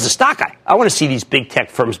enforcement, but as a stock guy, I want to see these big tech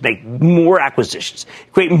firms make more acquisitions,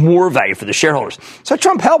 create more value for the shareholders. So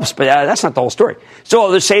Trump helps, but that's not the whole story. So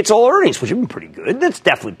others say it's all earnings, which have been pretty good. That's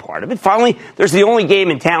definitely part of it. Finally, there's the only game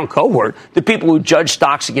in town cohort, the people who judge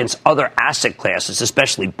stocks against other asset classes,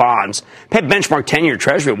 especially bonds, pay benchmark 10-year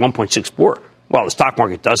treasury at 1.64. Well, the stock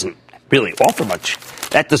market doesn't really offer much.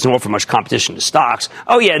 That doesn't offer much competition to stocks.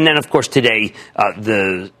 Oh, yeah, and then, of course, today,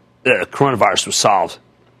 the coronavirus was solved.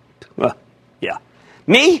 Yeah.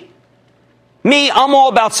 Me, I'm all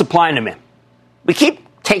about supply and demand. We keep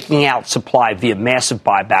taking out supply via massive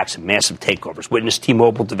buybacks and massive takeovers. Witness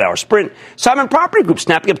T-Mobile devour Sprint, Simon Property Group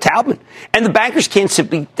snapping up Taubman. And the bankers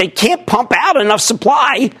can't pump out enough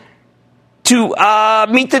supply to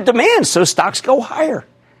meet the demand, so stocks go higher.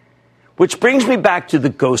 Which brings me back to the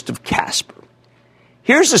ghost of Casper.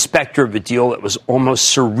 Here's a specter of a deal that was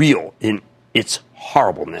almost surreal in its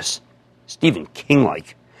horribleness. Stephen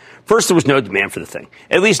King-like. First, there was no demand for the thing,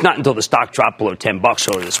 at least not until the stock dropped below $10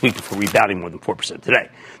 earlier this week before rebounding more than 4% today.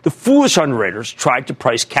 The foolish underwriters tried to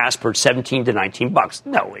price Casper at $17 to $19.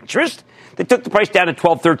 No interest. They took the price down to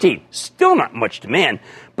 $12, $13. Still not much demand,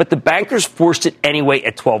 but the bankers forced it anyway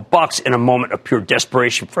at $12 in a moment of pure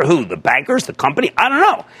desperation. For who? The bankers? The company? I don't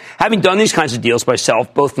know. Having done these kinds of deals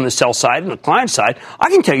myself, both from the sell side and the client side, I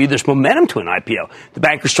can tell you there's momentum to an IPO. The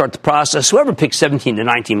bankers start the process. Whoever picks 17 to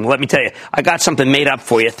 19, well, let me tell you, I got something made up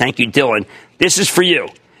for you. Thank you, Dylan. This is for you.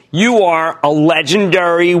 You are a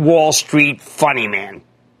legendary Wall Street funny man.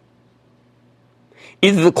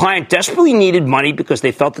 Either the client desperately needed money because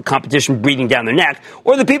they felt the competition breathing down their neck,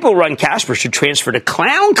 or the people who run Casper should transfer to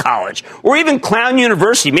Clown College or even Clown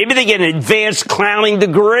University. Maybe they get an advanced clowning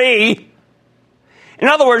degree. In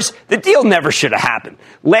other words, the deal never should have happened.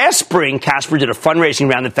 Last spring, Casper did a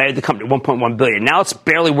fundraising round that valued the company at $1.1 billion. Now it's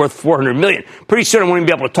barely worth $400 million. Pretty soon I won't even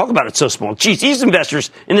be able to talk about it so small. Geez, these investors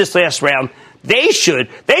in this last round, they should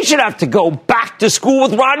have to go back to school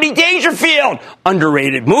with Rodney Dangerfield.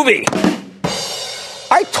 Underrated movie.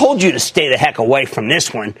 I told you to stay the heck away from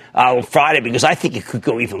this one on Friday because I think it could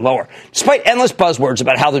go even lower. Despite endless buzzwords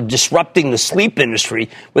about how they're disrupting the sleep industry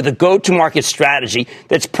with a go-to-market strategy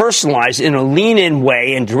that's personalized in a lean-in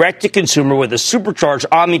way and direct-to-consumer with a supercharged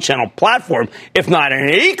omnichannel platform, if not an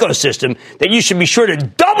ecosystem, that you should be sure to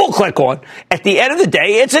double-click on, at the end of the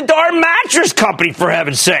day, it's a darn mattress company, for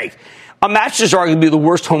heaven's sake. A mattress is arguably the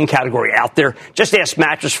worst home category out there. Just ask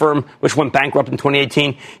Mattress Firm, which went bankrupt in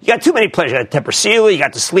 2018. You got too many players. You got Tempur Sealy, you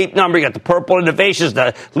got the Sleep Number, you got the Purple Innovations,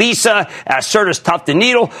 the Lisa, Certus Tuft and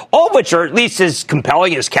Needle, all of which are at least as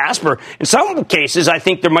compelling as Casper. In some cases, I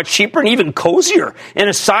think they're much cheaper and even cozier in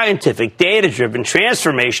a scientific, data-driven,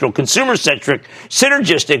 transformational, consumer-centric,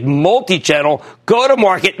 synergistic, multi-channel,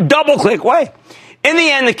 go-to-market, double-click way. In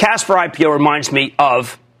the end, the Casper IPO reminds me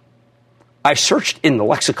of, I searched in the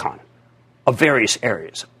lexicon of various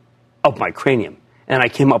areas of my cranium, and I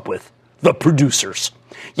came up with the producers.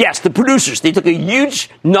 Yes, the producers. They took a huge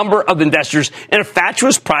number of investors in a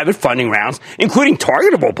fatuous private funding rounds, including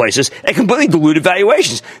targetable places at completely diluted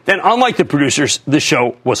valuations. Then, unlike the producers, the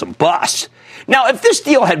show was a bust. Now, if this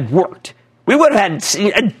deal had worked, we would have had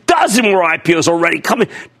a dozen more IPOs already coming,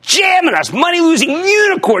 jamming us, money-losing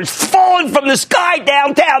unicorns falling from the sky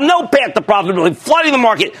downtown, no path to profitability, flooding the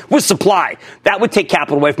market with supply. That would take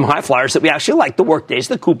capital away from high flyers that we actually like, the Workdays,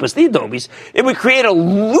 the Coupas, the Adobes. It would create a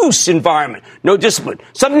loose environment, no discipline,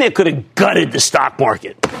 something that could have gutted the stock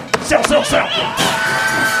market. Sell, sell, sell.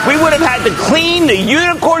 We would have had to clean the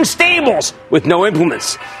unicorn stables with no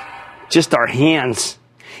implements, just our hands.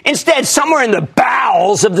 Instead, somewhere in the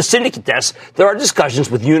bowels of the syndicate desk, there are discussions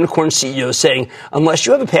with unicorn CEOs saying, unless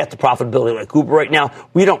you have a path to profitability like Uber right now,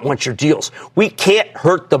 we don't want your deals. We can't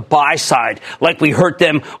hurt the buy side like we hurt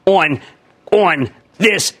them on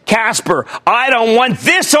this Casper. I don't want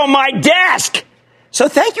this on my desk. So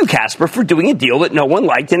thank you, Casper, for doing a deal that no one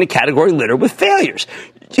liked in a category littered with failures.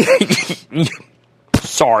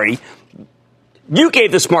 Sorry. You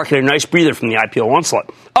gave this market a nice breather from the IPO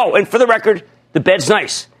onslaught. Oh, and for the record, the bed's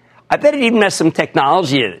nice. I bet it even has some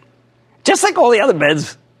technology in it. Just like all the other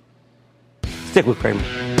beds. Stick with Cramer.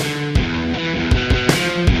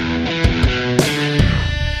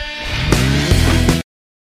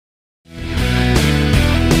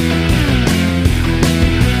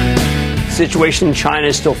 The situation in China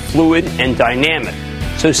is still fluid and dynamic.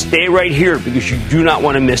 So stay right here because you do not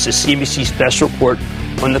want to miss a CNBC special report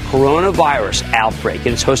on the coronavirus outbreak.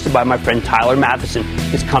 And it's hosted by my friend Tyler Matheson.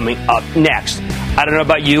 It's coming up next. I don't know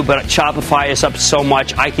about you, but Shopify is up so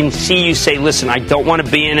much. I can see you say, listen, I don't want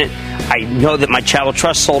to be in it. I know that my Travel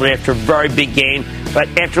Trust sold it after a very big gain. But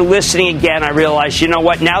after listening again, I realized, you know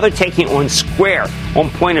what? Now they're taking it on Square, on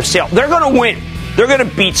point of sale. They're going to win. They're going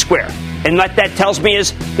to beat Square. And what that tells me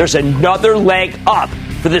is there's another leg up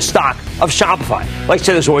for the stock of Shopify. Like I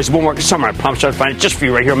said, there's always one market summer. I promise I'll find it just for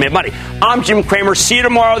you right here on Mad Money. I'm Jim Cramer. See you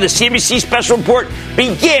tomorrow. The CNBC special report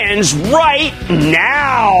begins right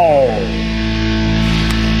now.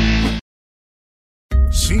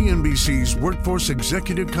 CNBC's Workforce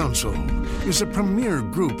Executive Council is a premier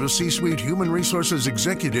group of C-suite human resources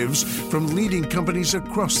executives from leading companies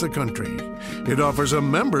across the country. It offers a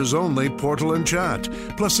members-only portal and chat,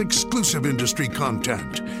 plus exclusive industry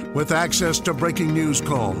content, with access to breaking news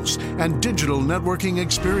calls and digital networking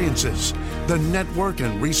experiences. The network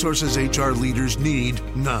and resources HR leaders need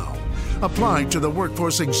now. Apply to the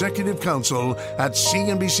Workforce Executive Council at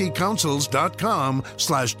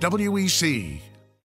cnbccouncils.com/WEC.